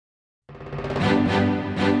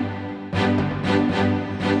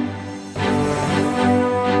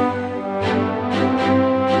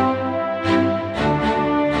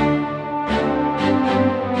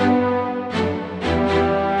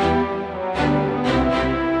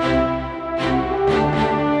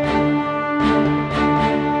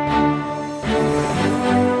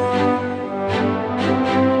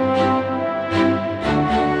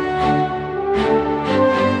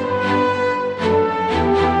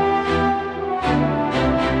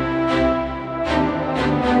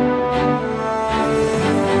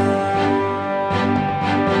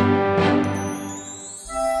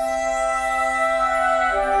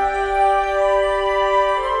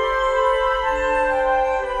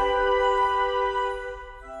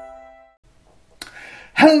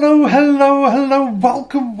Hello, hello, hello,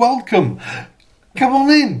 welcome, welcome. Come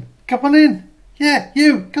on in, come on in. Yeah,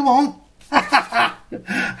 you, come on.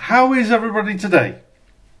 How is everybody today?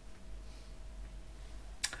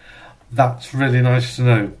 That's really nice to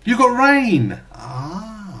know. You got rain.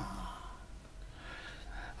 Ah.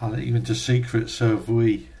 I'll let you into secrets, so have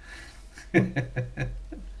we. And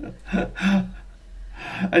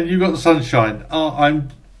you got the sunshine. I'm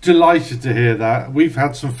delighted to hear that. We've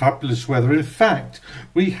had some fabulous weather. In fact,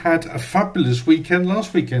 we had a fabulous weekend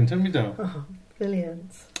last weekend, didn't we, Dale? Oh,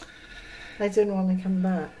 brilliant. I didn't want to come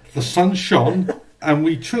back. The sun shone and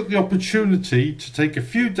we took the opportunity to take a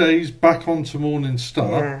few days back onto Morning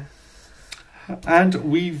Star. Yeah. And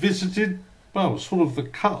we visited, well, sort of the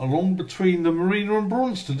cut along between the marina and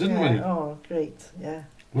Braunston, didn't we? Oh, great, yeah.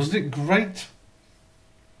 Wasn't it great?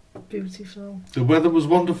 Beautiful. The weather was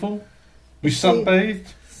wonderful. We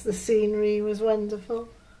sunbathed. The scenery was wonderful.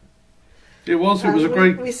 It was a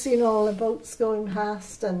great... We've seen all the boats going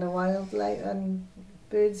past and the wildlife and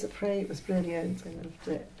birds of prey. It was brilliant. I loved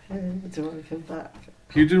it. I didn't want to come back.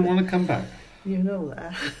 You didn't want to come back? You know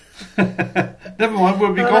that. Never mind,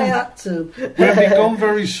 we'll be gone. I had to. We'll be gone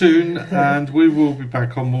very soon and we will be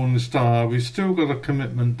back on Morning Star. We've still got a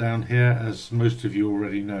commitment down here, as most of you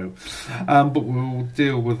already know. But we'll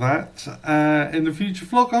deal with that in the future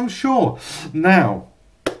vlog, I'm sure. Now,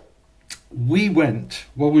 we went,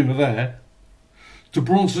 while we were there, to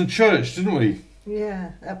Braunston Church, didn't we?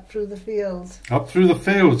 Yeah, up through the fields. Up through the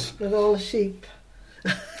fields. With all the sheep.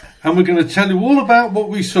 And we're going to tell you all about what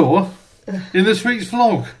we saw in this week's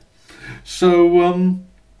vlog. So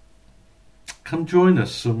come join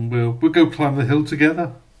us and we'll go climb the hill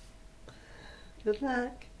together. Good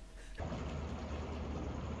luck.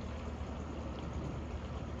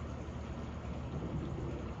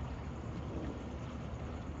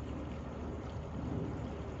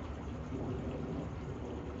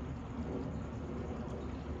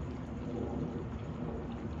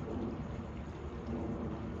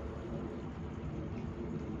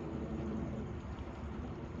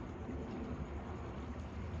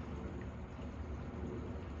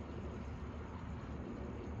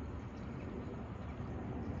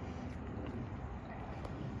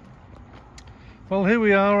 Well, here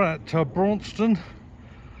we are at Braunston,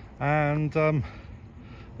 and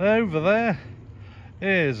over there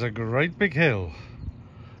is a great big hill,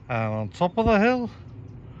 and on top of the hill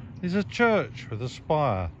is a church with a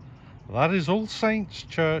spire. That is All Saints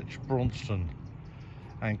Church, Braunston.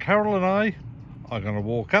 And Carol and I are going to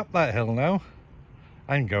walk up that hill now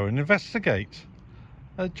and go and investigate.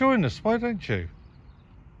 Join us, why don't you?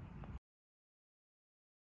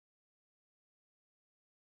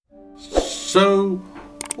 So,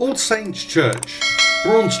 All Saints Church,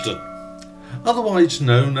 Braunston, otherwise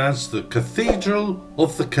known as the Cathedral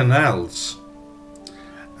of the Canals.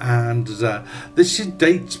 And this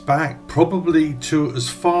dates back probably to as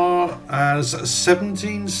far as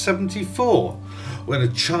 1774, when a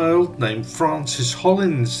child named Francis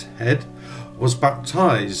Hollinshead was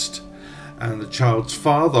baptised. And the child's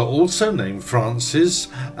father, also named Francis,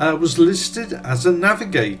 was listed as a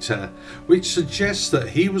navigator, which suggests that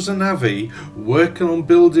he was a navvy working on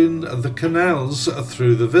building the canals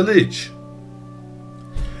through the village.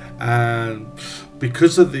 And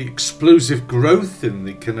because of the explosive growth in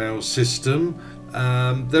the canal system,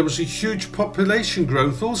 there was a huge population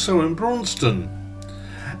growth also in Braunston.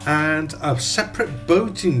 And a separate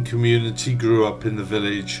boating community grew up in the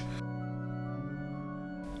village.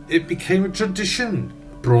 It became a tradition,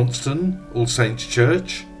 Braunston All Saints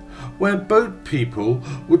Church, where boat people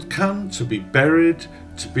would come to be buried,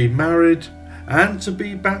 to be married and to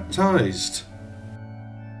be baptised.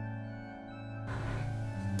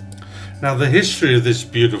 Now, the history of this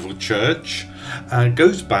beautiful church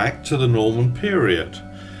goes back to the Norman period.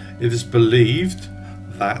 It is believed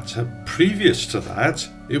that previous to that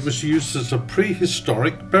it was used as a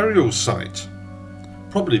prehistoric burial site.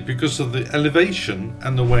 Probably because of the elevation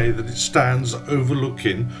and the way that it stands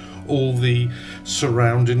overlooking all the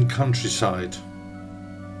surrounding countryside.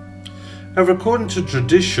 However, according to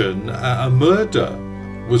tradition, a murder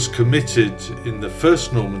was committed in the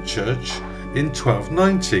first Norman church in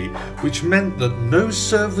 1290, which meant that no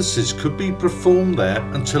services could be performed there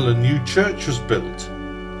until a new church was built.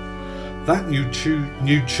 That new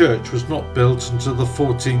church was not built until the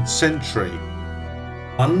 14th century.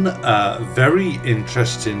 One very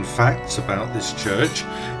interesting fact about this church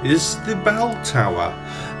is the bell tower.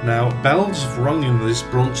 Now, bells have rung in this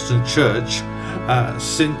Braunston church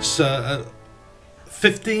since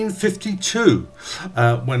 1552,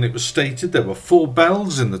 when it was stated there were 4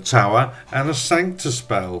 bells in the tower and a Sanctus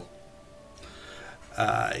bell.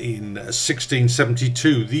 in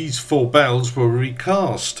 1672, these 4 bells were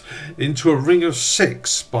recast into a ring of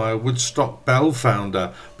 6 by a Woodstock bell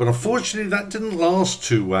founder, but unfortunately that didn't last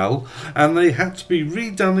too well, and they had to be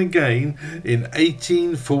redone again in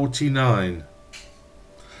 1849.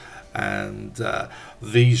 And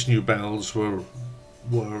these new bells were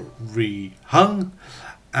rehung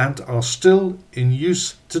and are still in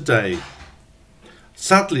use today.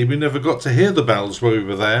 Sadly, we never got to hear the bells while we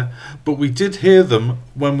were there, but we did hear them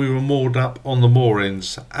when we were moored up on the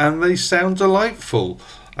moorings, and they sound delightful.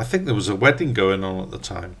 I think there was a wedding going on at the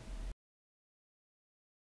time.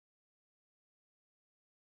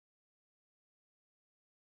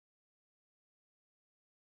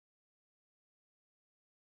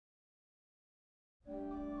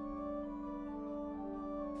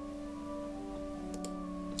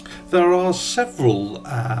 There are several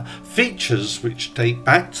features which date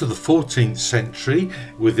back to the 14th century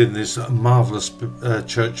within this marvellous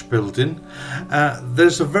church building.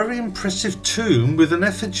 There's a very impressive tomb with an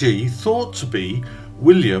effigy thought to be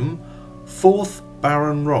William, 4th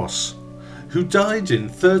Baron Ross, who died in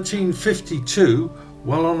 1352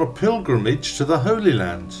 while on a pilgrimage to the Holy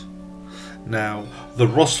Land. Now, the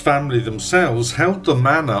Ross family themselves held the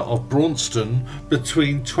manor of Braunston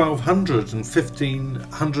between 1200 and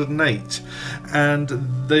 1508, and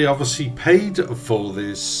they obviously paid for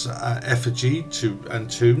this effigy and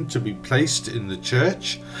tomb to be placed in the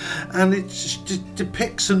church, and it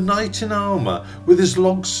depicts a knight in armour with his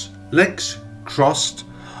legs crossed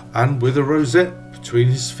and with a rosette between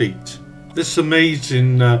his feet. This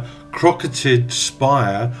amazing crocketed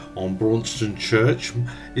spire on Braunston Church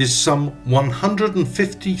is some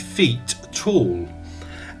 150 feet tall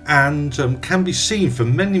and can be seen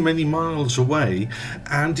from many miles away,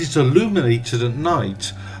 and is illuminated at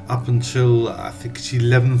night up until I think it's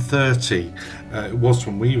 11:30. It was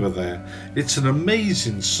when we were there. It's an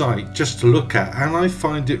amazing sight just to look at, and I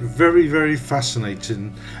find it very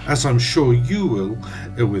fascinating, as I'm sure you will,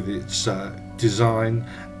 with its design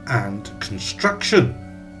and construction.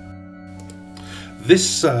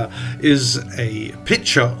 This is a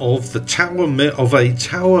picture of the tower a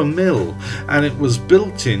tower mill, and it was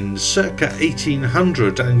built in circa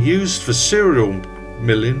 1800 and used for cereal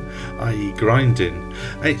milling, i.e. grinding.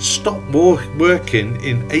 It stopped working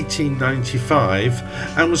in 1895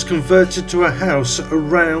 and was converted to a house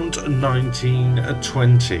around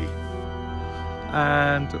 1920.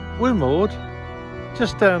 And we're moored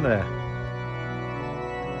just down there.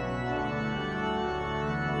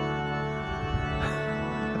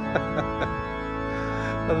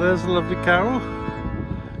 And there's the lovely Carol.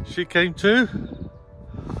 She came too,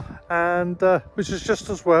 and which is just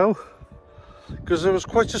as well, because there was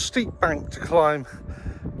quite a steep bank to climb.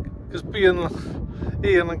 Because Ian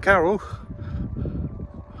and Carol,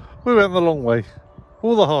 we went the long way,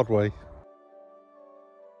 all the hard way.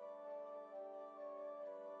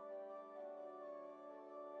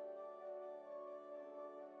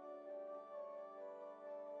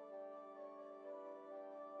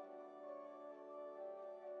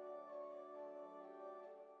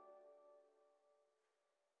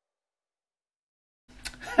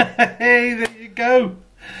 Hey, there you go.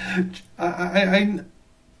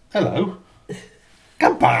 Hello.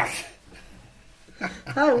 Come back.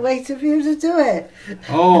 I'm waiting for you to do it.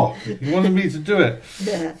 Oh, you wanted me to do it?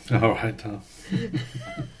 Yeah. All right, Tom.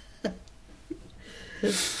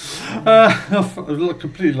 I've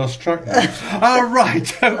completely lost track now.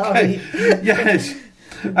 Right, okay. Sorry. Yes.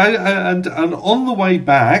 And on the way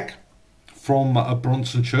back from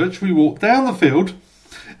Braunston Church, we walked down the field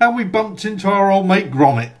and we bumped into our old mate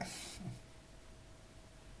Gromit.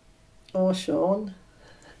 Or Sean.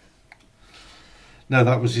 No,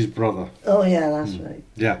 that was his brother. Oh yeah, that's right.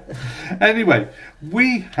 Yeah. Anyway,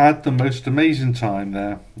 we had the most amazing time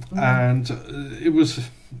there, and it was.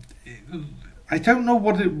 I don't know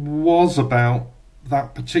what it was about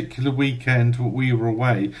that particular weekend that we were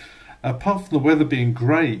away, apart from the weather being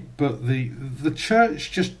great, but the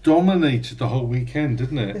church just dominated the whole weekend,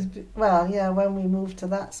 didn't it? Well, yeah, when we moved to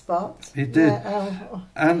that spot. It did. Yeah,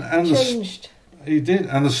 and changed. It did,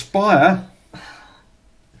 and the spire.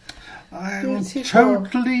 I was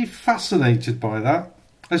totally fascinated by that.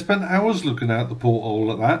 I spent hours looking out the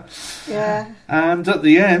porthole at that. Yeah. And at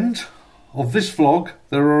the end of this vlog,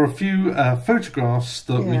 there are a few photographs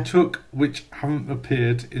that we took which haven't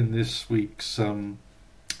appeared in this week's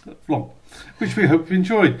vlog, which we hope you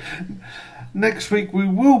enjoyed. Next week we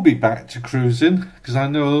will be back to cruising, because I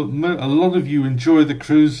know a lot of you enjoy the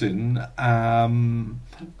cruising,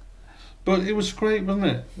 but it was great, wasn't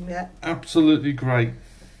it? Yeah. Absolutely great.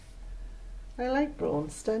 I like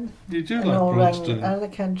Braunston. You do And like all Braunston? and the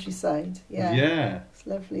countryside. Yeah. Yeah. It's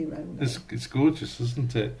lovely round there. It's gorgeous,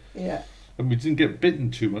 isn't it? Yeah. And we didn't get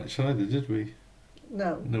bitten too much either, did we?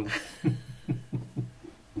 No. No.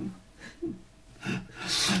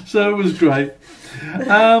 So it was great.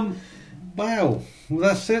 Well,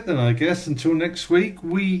 that's it then, I guess. Until next week,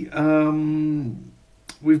 we've got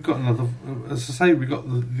another. As I say, we've got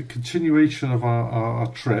the continuation of our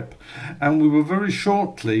trip, and we will very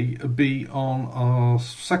shortly be on our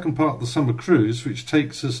second part of the summer cruise, which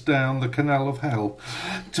takes us down the Canal of Hell.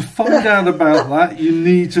 To find out about that, you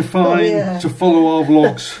need to to follow our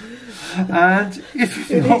vlogs. And if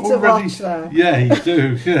you've not already, yeah, you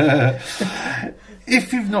do. Yeah.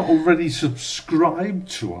 If you've not already subscribed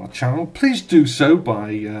to our channel, please do so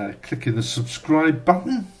by clicking the subscribe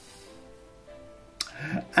button.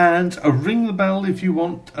 And ring the bell if you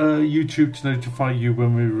want YouTube to notify you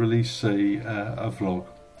when we release a vlog.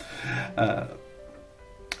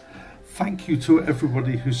 Thank you to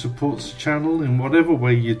everybody who supports the channel in whatever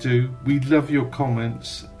way you do. We love your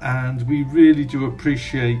comments, and we really do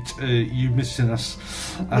appreciate you missing us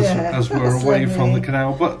as we're away from the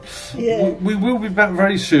canal. But we will be back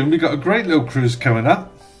very soon. We've got a great little cruise coming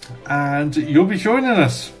up, and you'll be joining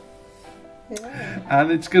us. Yeah.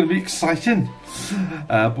 And it's going to be exciting,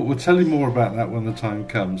 but we'll tell you more about that when the time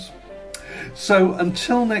comes. So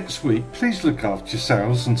until next week, please look after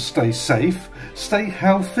yourselves and stay safe, stay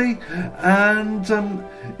healthy, and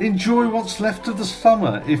enjoy what's left of the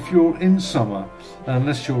summer if you're in summer,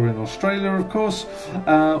 unless you're in Australia, of course,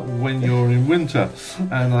 when you're in winter,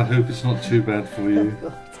 and I hope it's not too bad for you.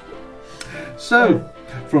 So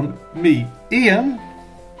from me, Ian,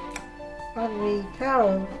 and me,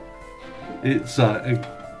 Carol, it's a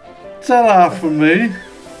ta-da from me.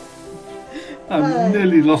 I've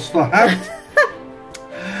nearly lost the hat.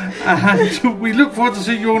 And we look forward to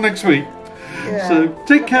seeing you all next week. Yeah. So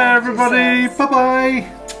take care, everybody. Bye-bye.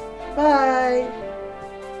 Bye.